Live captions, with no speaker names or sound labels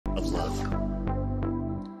of love.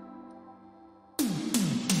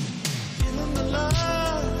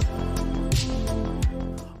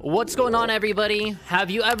 What's going on, everybody? Have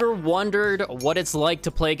you ever wondered what it's like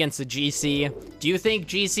to play against a GC? Do you think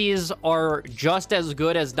GCs are just as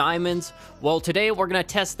good as diamonds? Well, today we're gonna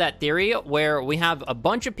test that theory where we have a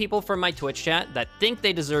bunch of people from my Twitch chat that think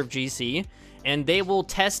they deserve GC, and they will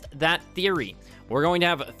test that theory. We're going to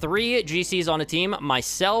have 3 GCs on a team,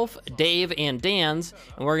 myself, Dave, and Dan's,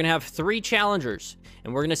 and we're gonna have 3 challengers,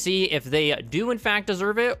 and we're gonna see if they do in fact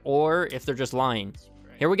deserve it or if they're just lying.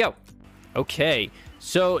 Here we go. Okay,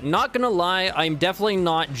 so not gonna lie, I'm definitely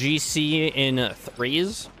not GC in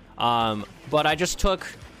 3s, but I just took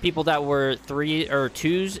people that were 3 or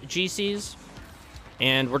 2s GCs,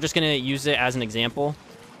 and we're just gonna use it as an example.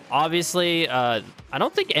 Obviously, I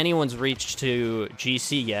don't think anyone's reached to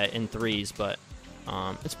GC yet in 3s, but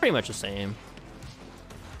it's pretty much the same.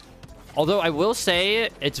 Although I will say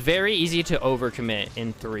it's very easy to overcommit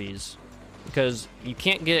in 3s because you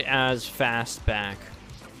can't get as fast back.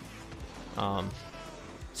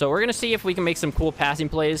 So we're gonna see if we can make some cool passing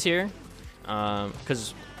plays here,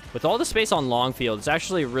 because with all the space on long field, it's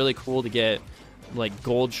actually really cool to get like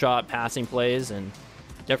gold shot passing plays and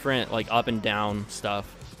different like up and down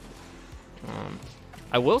stuff.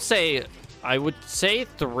 I will say, I would say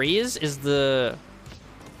 3s is the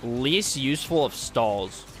least useful of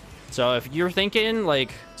stalls. So if you're thinking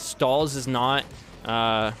like stalls is not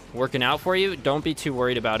working out for you, don't be too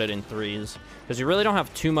worried about it in 3s, because you really don't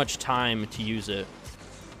have too much time to use it.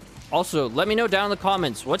 Also, let me know down in the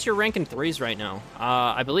comments, what's your rank in 3s right now?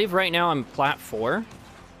 I believe right now I'm plat 4.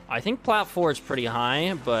 I think plat 4 is pretty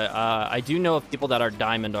high, but I do know of people that are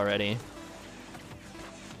diamond already.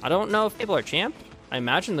 I don't know if people are champ. I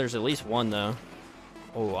imagine there's at least one, though.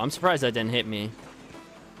 Oh, I'm surprised that didn't hit me.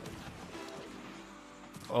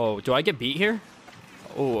 Oh, do I get beat here?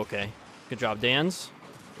 Oh, okay. Good job, Dan's.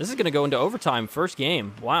 This is going to go into overtime, first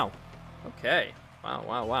game. Wow. Okay. Wow,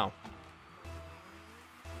 wow, wow.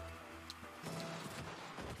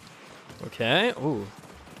 Okay. Ooh.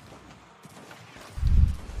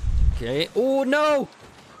 Okay. Oh, no!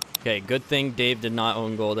 Okay, good thing Dave did not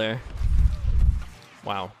own goal there.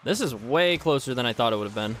 Wow. This is way closer than I thought it would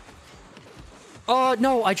have been. Oh,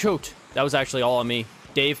 no, I choked. That was actually all on me.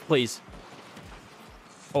 Dave, please.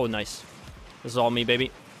 Oh, nice. This is all me, baby.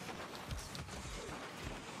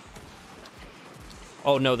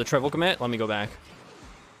 Oh, no, the triple commit? Let me go back.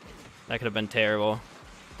 That could have been terrible.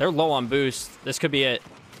 They're low on boost. This could be it.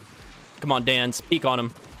 Come on, Dan. Speak on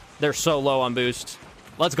them. They're so low on boost.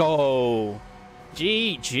 Let's go.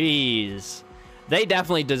 GG's. They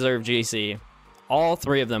definitely deserve GC. All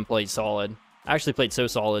 3 of them played solid. Actually played so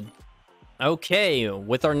solid. Okay,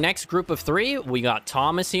 with our next group of 3, we got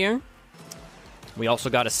Thomas here. We also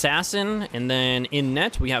got Assassin. And then in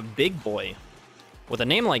net, we have Big Boy. With a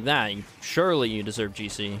name like that, surely you deserve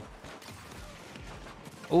GC.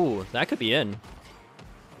 Ooh, that could be in.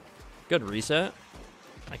 Good reset.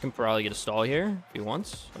 I can probably get a stall here if he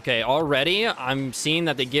wants. Okay, already I'm seeing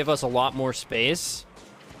that they give us a lot more space.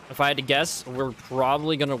 If I had to guess, we're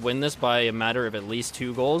probably going to win this by a matter of at least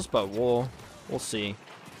 2 goals, but we'll see.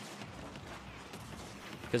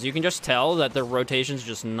 Because you can just tell that the rotation's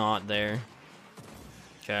just not there.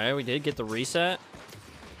 Okay, we did get the reset.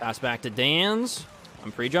 Pass back to Dan's.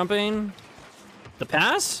 I'm pre-jumping. The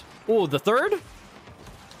pass? Oh, the third?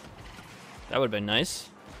 That would have been nice.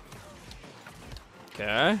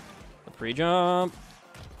 Okay. The pre-jump.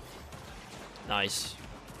 Nice.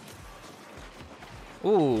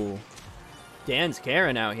 Ooh. Dan's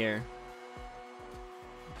Karen out here.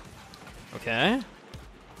 Okay.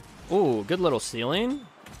 Ooh, good little ceiling.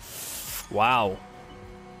 Wow.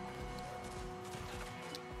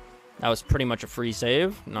 That was pretty much a free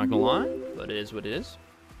save, not gonna lie, but it is what it is.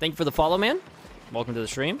 Thank you for the follow, man. Welcome to the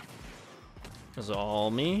stream. This is all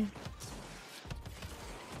me.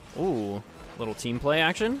 Ooh, little team play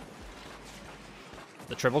action.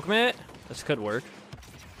 The triple commit. This could work.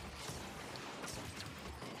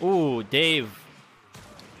 Ooh, Dave.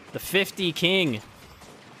 The 50 king.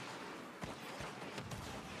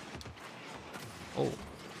 Oh.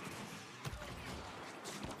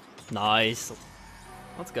 Nice.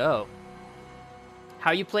 Let's go.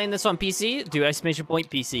 How you playing this on PC? Do exclamation point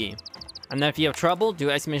PC. And then if you have trouble, do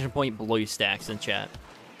exclamation point BlueStacks in chat.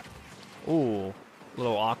 Ooh, a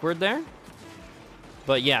little awkward there.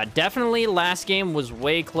 But yeah, definitely last game was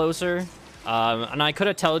way closer. And I could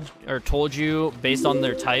have told you based on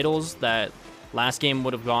their titles that last game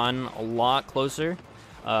would have gone a lot closer.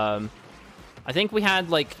 I think we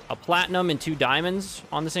had like a platinum and 2 diamonds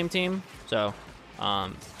on the same team. So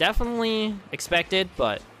definitely expected,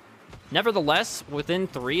 but Nevertheless, within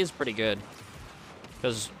 3 is pretty good.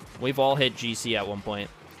 Because we've all hit GC at one point.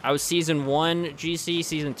 I was Season 1 GC,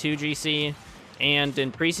 Season 2 GC, and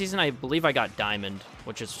in preseason, I believe I got Diamond,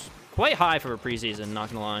 which is quite high for a preseason,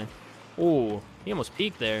 not gonna lie. Ooh, he almost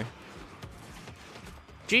peaked there.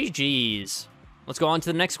 GG's. Let's go on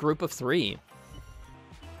to the next group of 3.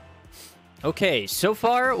 Okay, so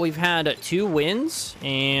far we've had 2 wins,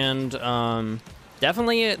 and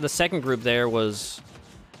definitely the second group there was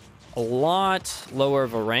a lot lower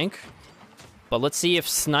of a rank. But let's see if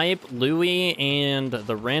Snipe, Louie, and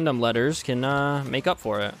the random letters can make up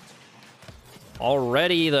for it.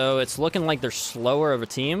 Already, though, it's looking like they're slower of a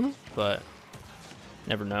team, but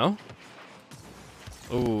never know.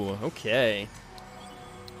 Ooh, okay.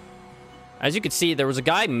 As you can see, there was a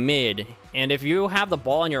guy mid, and if you have the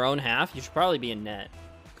ball in your own half, you should probably be in net.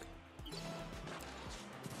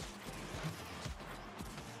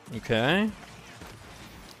 Okay.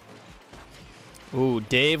 Ooh,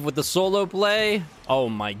 Dave with the solo play. Oh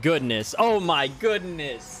my goodness. Oh my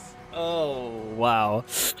goodness. Oh, wow.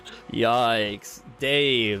 Yikes.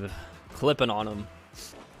 Dave. Clipping on him.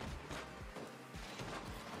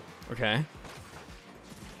 Okay.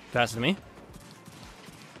 Pass it to me.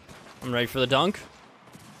 I'm ready for the dunk.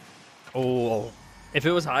 Oh. If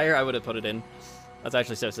it was higher, I would have put it in. That's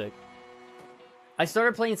actually so sick. I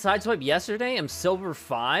started playing Sideswipe yesterday. I'm Silver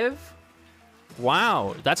 5.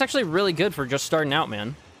 Wow, that's actually really good for just starting out,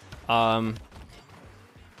 man.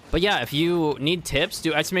 But yeah, if you need tips,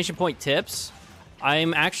 do exclamation point tips.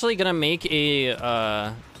 I'm actually gonna make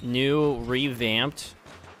a new revamped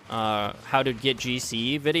how to get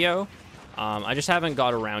GC video. I just haven't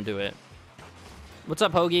got around to it. What's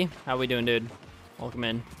up, Hoagie? How we doing, dude? Welcome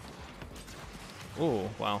in. Ooh,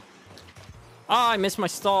 wow. Ah, I missed my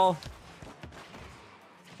stall.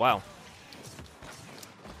 Wow.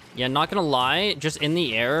 Yeah, not gonna lie, just in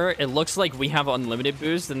the air, it looks like we have unlimited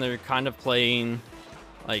boost, and they're kind of playing,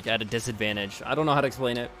 like, at a disadvantage. I don't know how to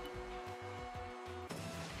explain it.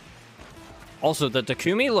 Also, the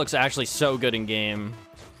Takumi looks actually so good in game.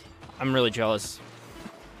 I'm really jealous.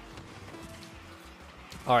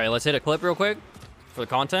 Alright, let's hit a clip real quick for the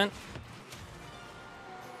content.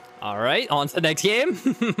 Alright, on to the next game.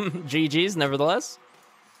 GG's, nevertheless.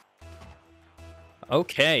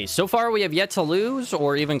 Okay, so far we have yet to lose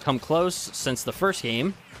or even come close since the first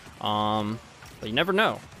game. But you never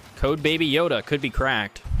know. Code Baby Yoda could be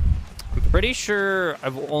cracked. I'm pretty sure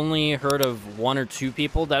I've only heard of 1 or 2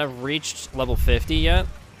 people that have reached level 50 yet.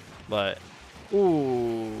 But,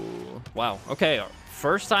 ooh, wow. Okay,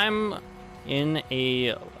 first time in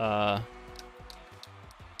a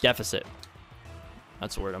deficit.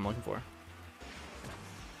 That's the word I'm looking for.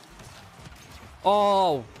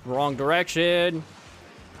 Oh, wrong direction.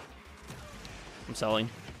 I'm selling.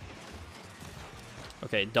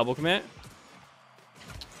 Okay, double commit.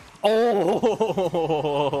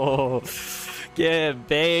 Oh, get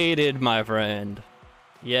baited, my friend.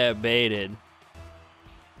 Yeah, baited.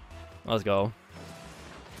 Let's go.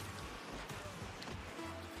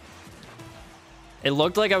 It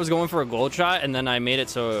looked like I was going for a gold shot, and then I made it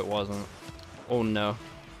so it wasn't. Oh, no.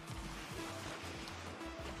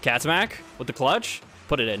 Cat smack with the clutch.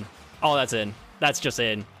 Put it in. Oh, that's in. That's just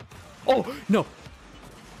in. Oh, no.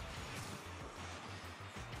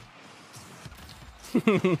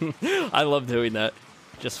 I love doing that.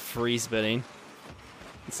 Just free spinning.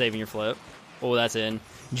 Saving your flip. Oh, that's in.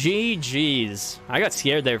 GG's. I got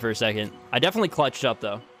scared there for a second. I definitely clutched up,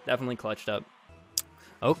 though. Definitely clutched up.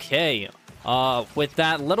 Okay. With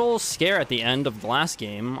that little scare at the end of the last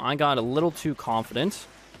game, I got a little too confident.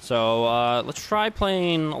 So, let's try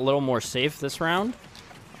playing a little more safe this round.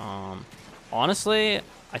 Honestly,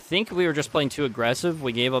 I think we were just playing too aggressive.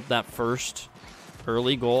 We gave up that first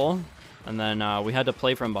early goal, and then we had to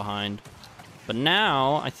play from behind. But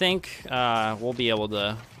now, I think we'll be able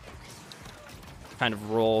to kind of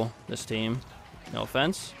roll this team. No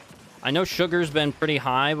offense. I know Sugar's been pretty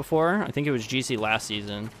high before. I think it was GC last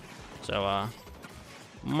season. So,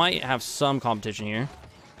 might have some competition here.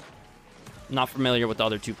 Not familiar with the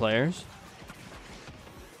other 2 players.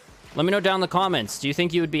 Let me know down in the comments. Do you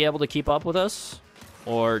think you would be able to keep up with us?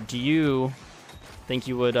 Or do you think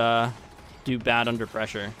you would do bad under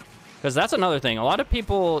pressure? Because that's another thing. A lot of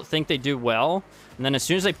people think they do well, and then as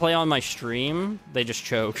soon as they play on my stream, they just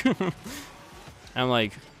choke. And I'm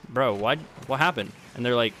like, bro, what happened? And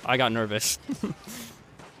they're like, I got nervous.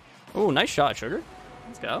 Oh, nice shot, Sugar.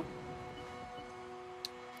 Let's go.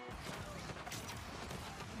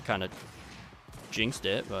 Kind of jinxed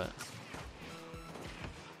it, but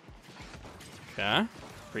okay.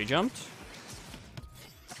 Pre-jumped.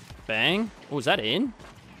 Bang. Oh, is that in?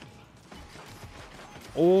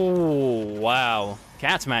 Oh, wow.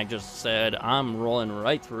 Catsmack just said, I'm rolling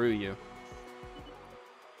right through you.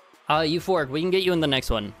 Euphoric, we can get you in the next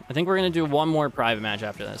one. I think we're going to do one more private match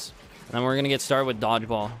after this. And then we're going to get started with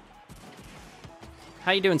dodgeball.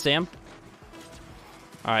 How you doing, Sam?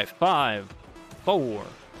 All right, 5, 4.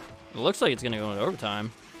 It looks like it's going to go into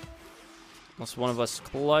overtime. Unless one of us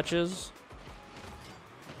clutches.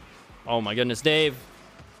 Oh, my goodness, Dave.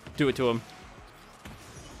 Do it to him.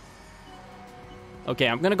 Okay,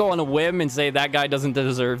 I'm going to go on a whim and say that guy doesn't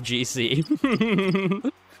deserve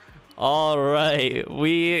GC. All right,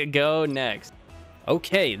 we go next.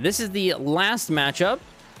 Okay, this is the last matchup.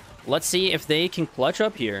 Let's see if they can clutch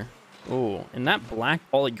up here. Oh, and that black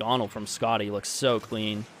polygonal from Scotty looks so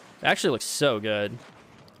clean. It actually looks so good.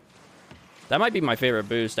 That might be my favorite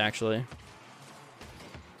boost, actually.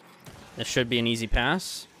 This should be an easy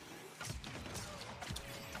pass.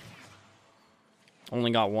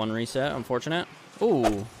 Only got one reset, unfortunate.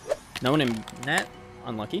 Ooh, no one in net.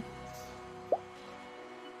 Unlucky.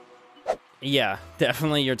 Yeah,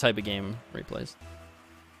 definitely your type of game, replays.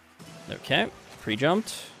 Okay,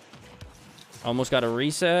 pre-jumped. Almost got a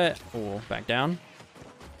reset. Oh, back down.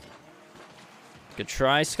 Good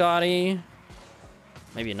try, Scotty.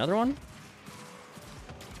 Maybe another one?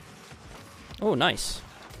 Oh, nice.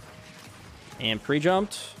 And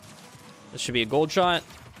pre-jumped. This should be a gold shot.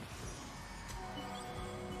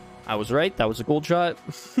 I was right. That was a gold shot.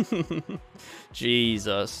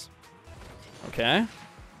 Jesus. Okay.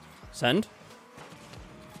 Send.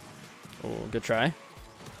 Oh, good try.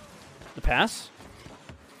 The pass.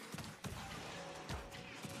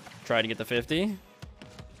 Try to get the 50.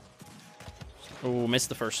 Oh, missed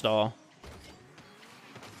the first stall.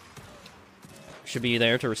 Should be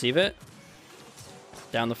there to receive it.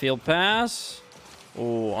 Down the field pass.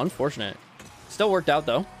 Oh, unfortunate. Still worked out,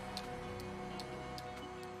 though.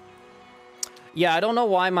 Yeah, I don't know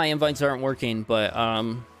why my invites aren't working, but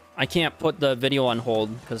I can't put the video on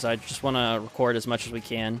hold because I just want to record as much as we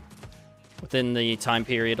can within the time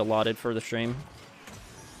period allotted for the stream.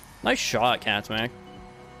 Nice shot, Catsmack.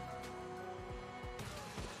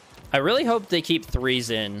 I really hope they keep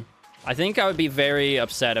threes in. I think I would be very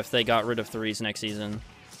upset if they got rid of threes next season.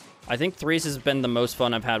 I think threes has been the most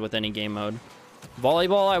fun I've had with any game mode.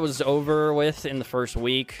 Volleyball I was over with in the first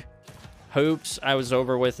week. Hoops I was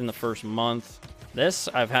over with in the first month. This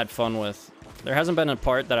I've had fun with. There hasn't been a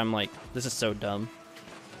part that I'm like, this is so dumb.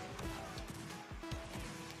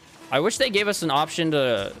 I wish they gave us an option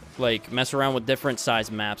to like mess around with different size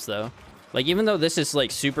maps though. Like even though this is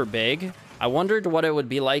like super big, I wondered what it would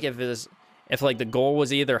be like if like the goal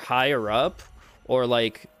was either higher up or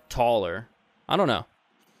like taller. I don't know.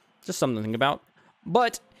 Just something to think about.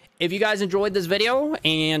 But if you guys enjoyed this video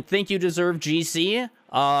and think you deserve GC,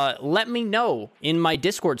 let me know in my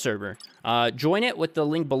Discord server. Join it with the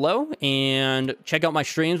link below and check out my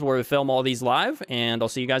streams where we film all these live. And I'll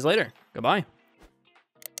see you guys later. Goodbye.